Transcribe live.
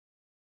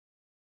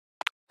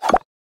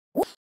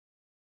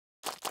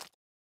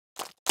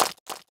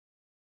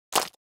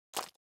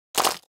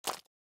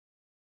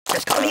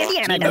Just call me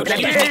Indiana. Don't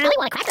you really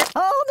want a cracker?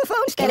 Oh, the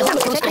phone's still on.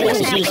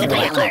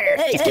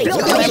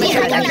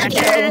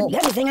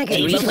 Everything I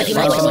can reach with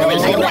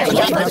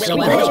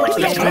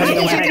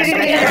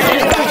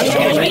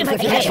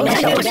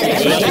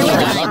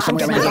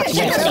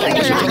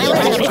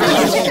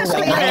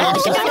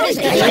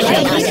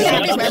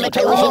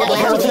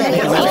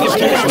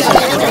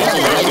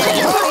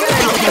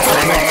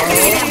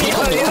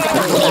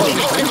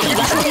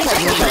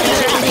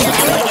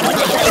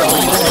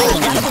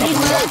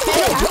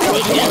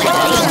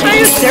Are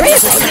you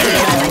serious?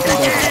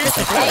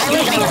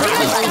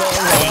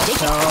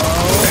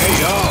 Hey,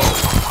 yo!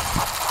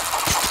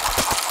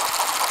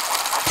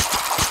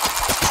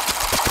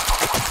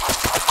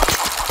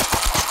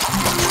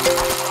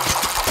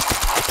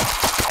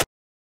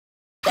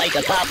 Like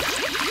a cop.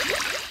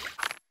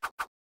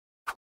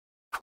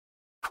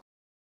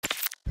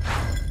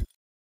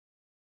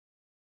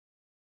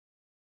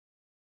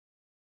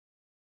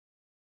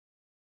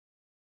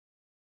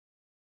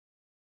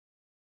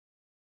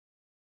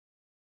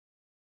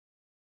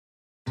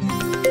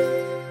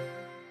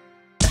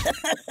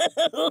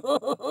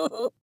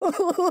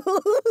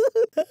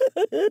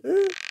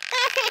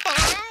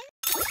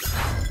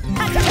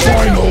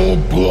 Final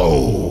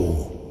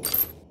blow!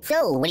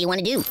 So, what do you want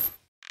to do?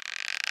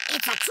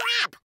 It's a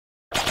trap!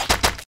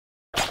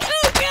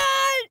 Oh,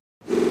 God!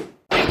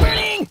 I'm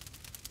burning!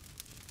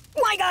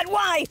 My God,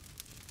 why?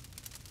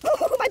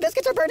 Oh, my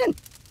biscuits are burning!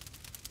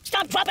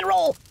 Stop, drop, and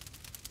roll!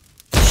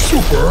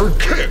 Super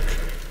kick!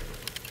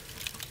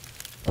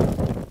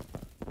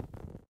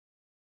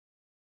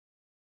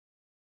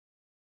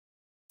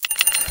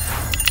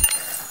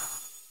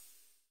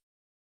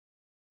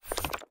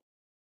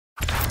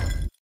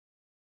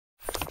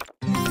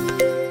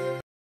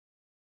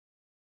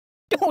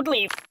 Don't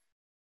leave!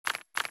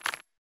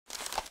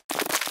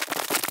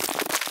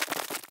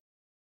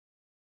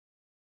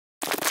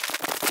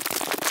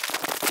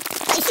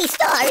 I see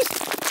stars!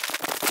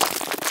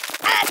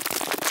 Ah!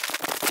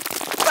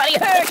 Body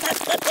hurt!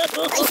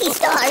 I see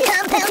stars!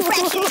 Compound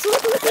fractures!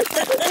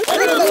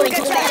 Give it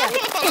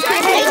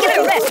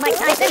a rest, Mike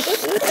Tyson!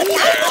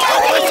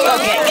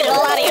 Okay, get it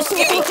all out of you,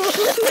 Skippy!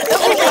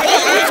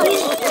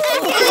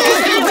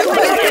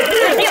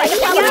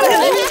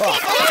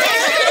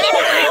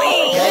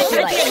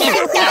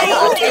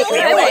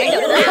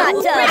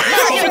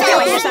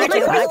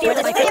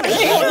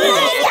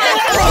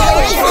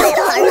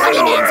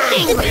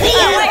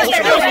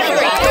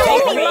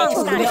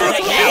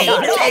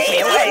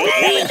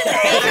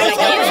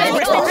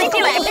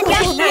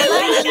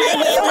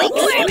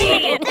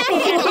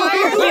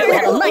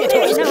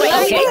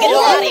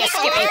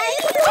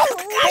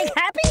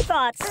 Happy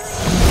thoughts!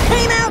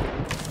 Time out!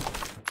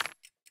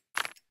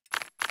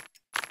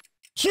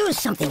 Choose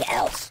something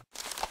else.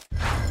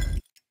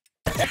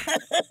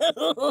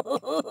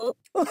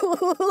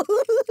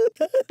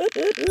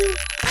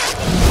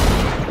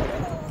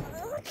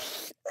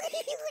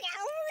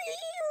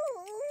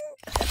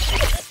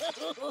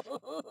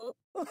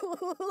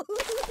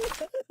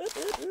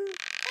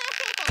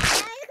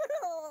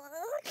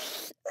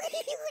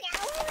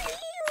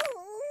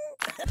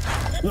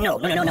 No,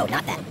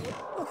 not that.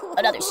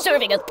 Another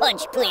serving of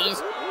punch,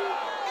 please.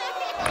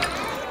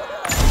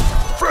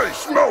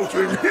 Face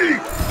melting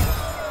heat!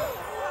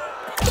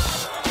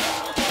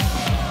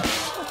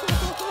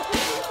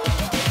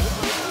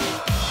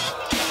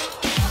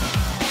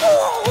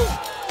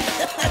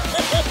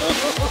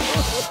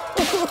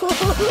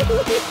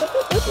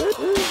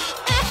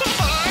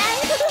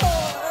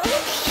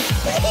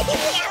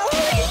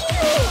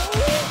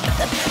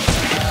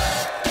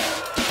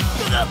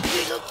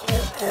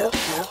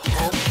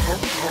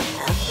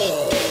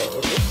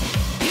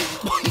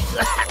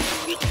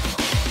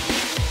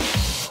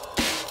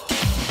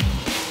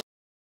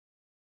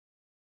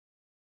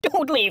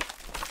 Don't leave.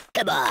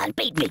 Come on,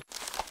 beat me.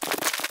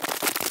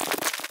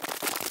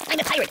 I'm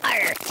a pirate.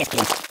 Arr, just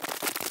kidding.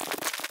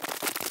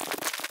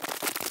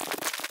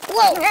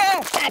 Whoa,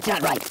 that's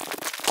not right.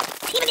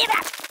 Even if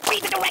that,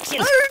 read the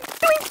directions.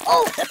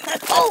 Oh,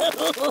 oh.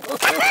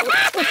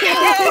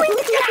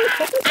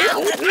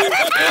 Ow.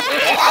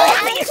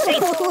 You're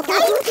safe.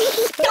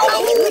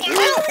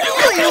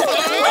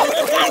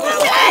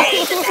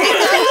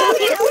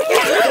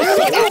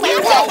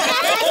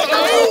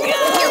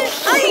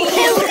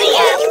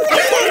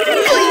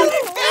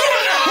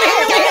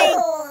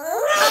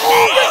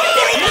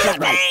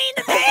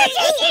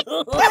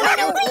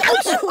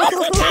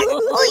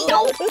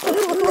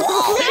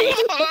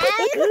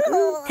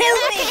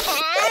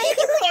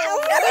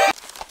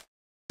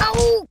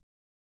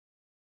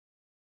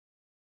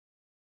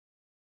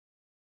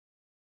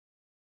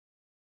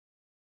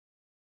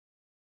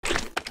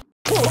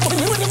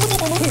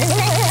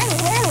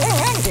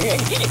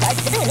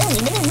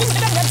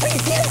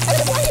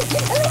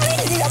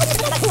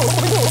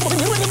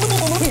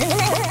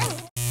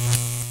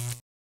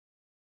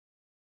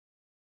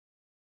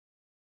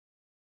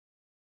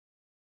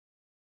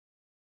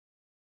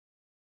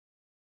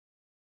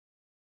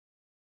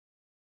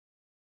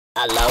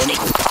 Alone.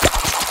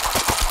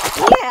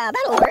 Yeah,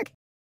 that'll work.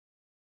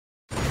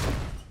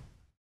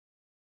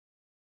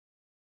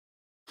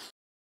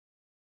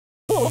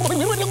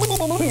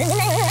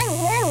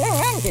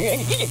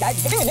 Hey,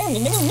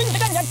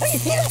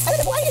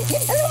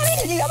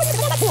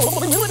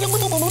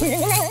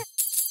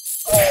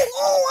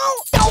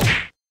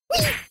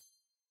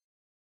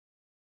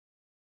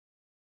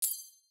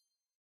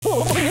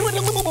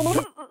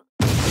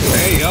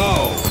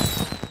 yo!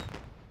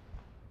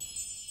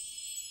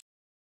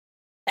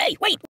 Hey,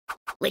 wait!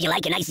 Would you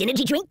like a nice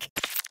energy drink?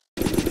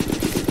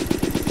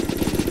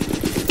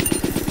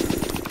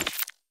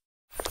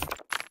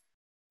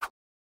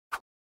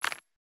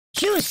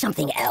 Choose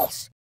something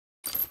else.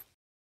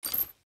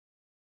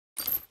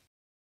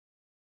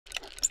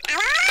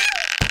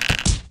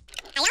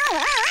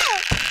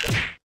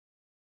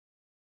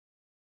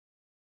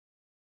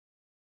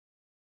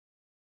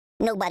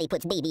 Nobody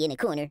puts baby in a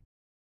corner.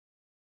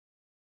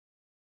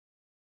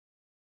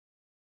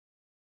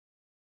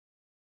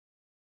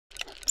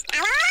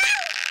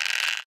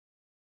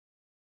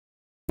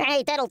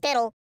 Hey, Diddle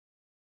Diddle.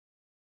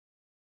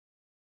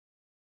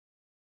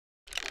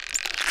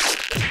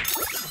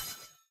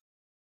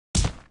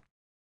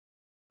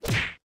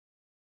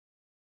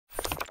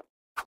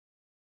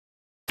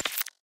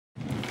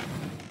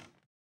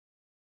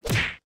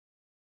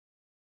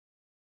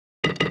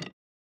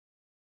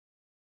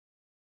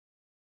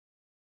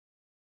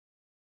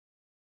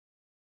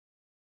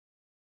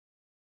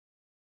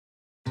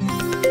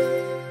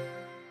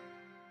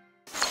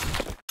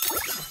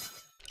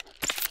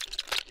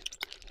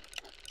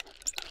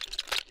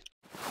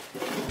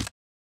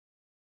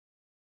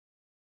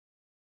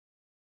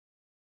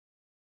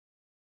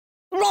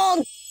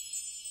 Wrong!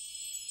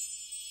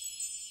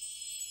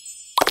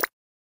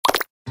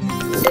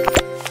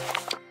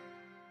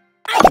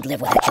 I could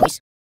live with that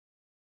choice.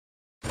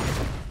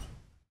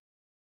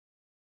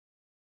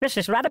 This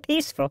is rather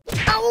peaceful.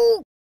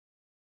 Oh!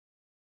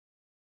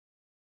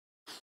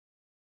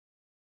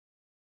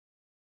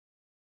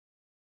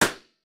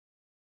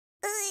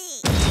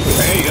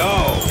 Hey,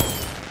 yo!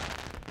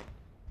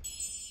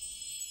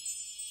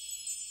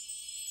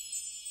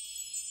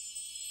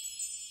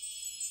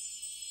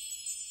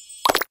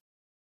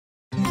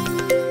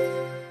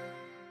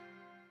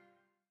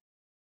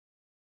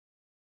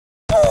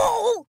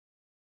 Oh!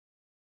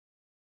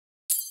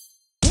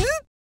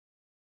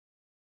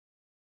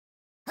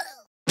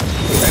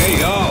 Hey,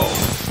 yo!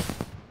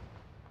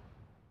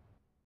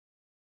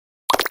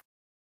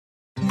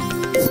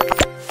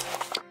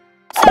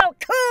 So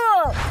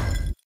cool!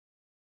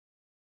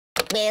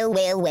 Well.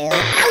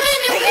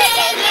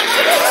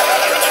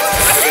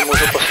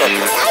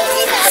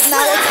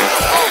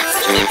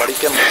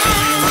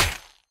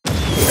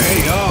 Hey,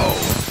 yo!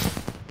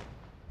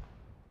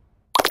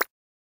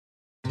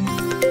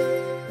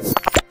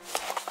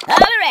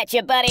 Holler at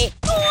you, buddy!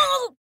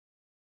 Oh!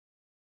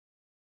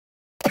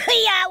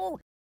 Yow!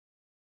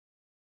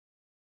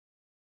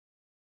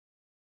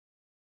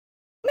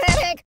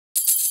 Medic!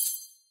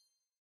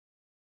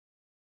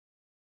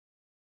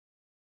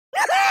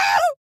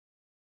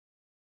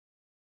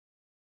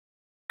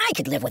 I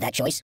could live with that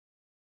choice.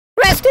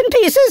 Rest in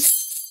pieces!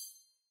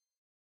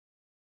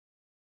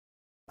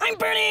 I'm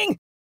burning!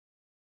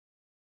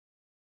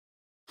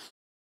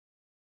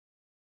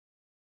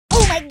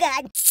 Oh my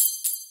god!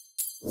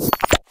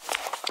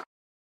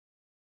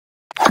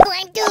 Oh,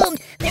 I'm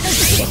doomed!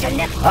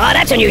 Oh,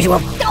 that's unusual.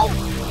 No!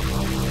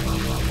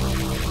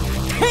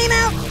 Time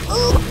out!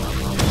 Ooh.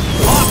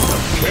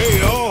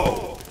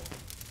 KO!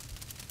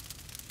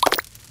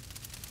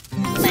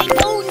 My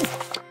bones!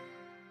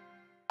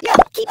 Yeah,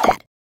 keep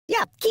that.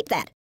 Yeah, keep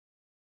that.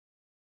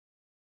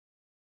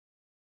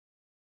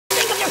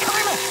 Think of your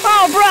karma!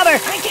 Oh, brother!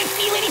 I can't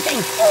feel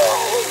anything!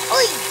 Oh!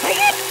 Oi! Take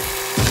it!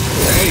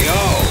 Hey, yo!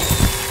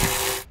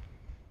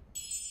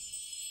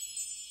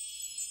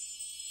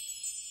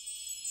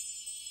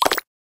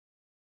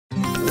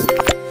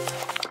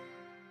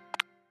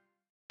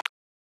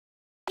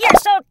 You're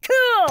so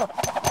cool!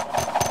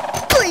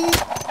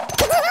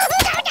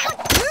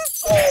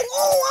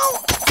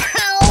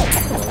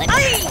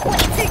 Hey! What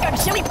do you think I'm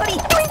silly, buddy?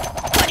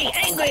 Buddy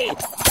angry!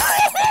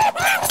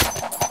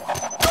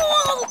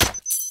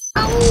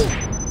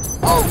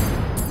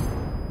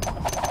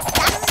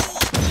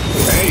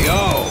 Hey, yo!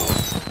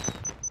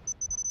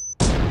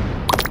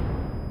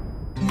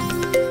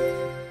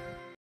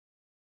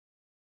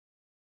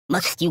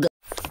 Must you go?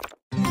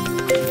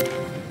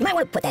 Might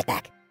want to put that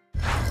back.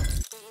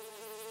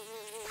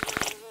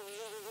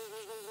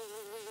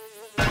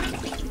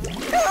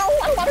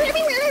 Oh, I'm water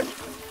everywhere!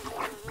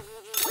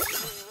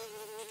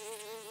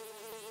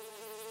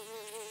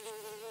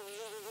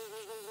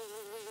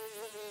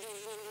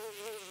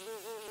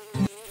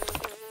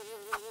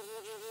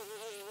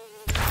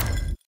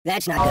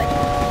 That's not good.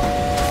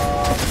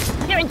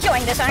 You're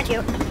enjoying this, aren't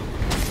you?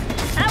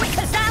 Howie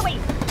Kazawi!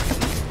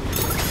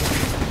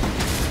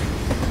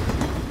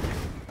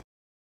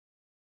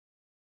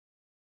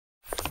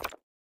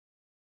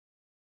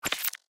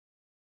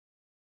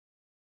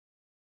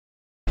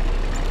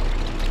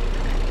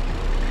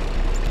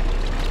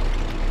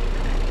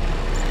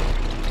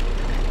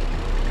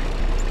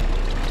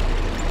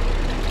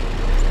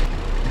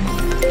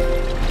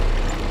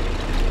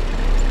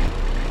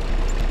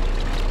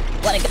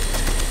 wanna go.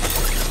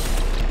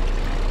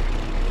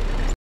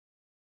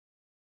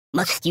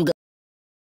 Must you go?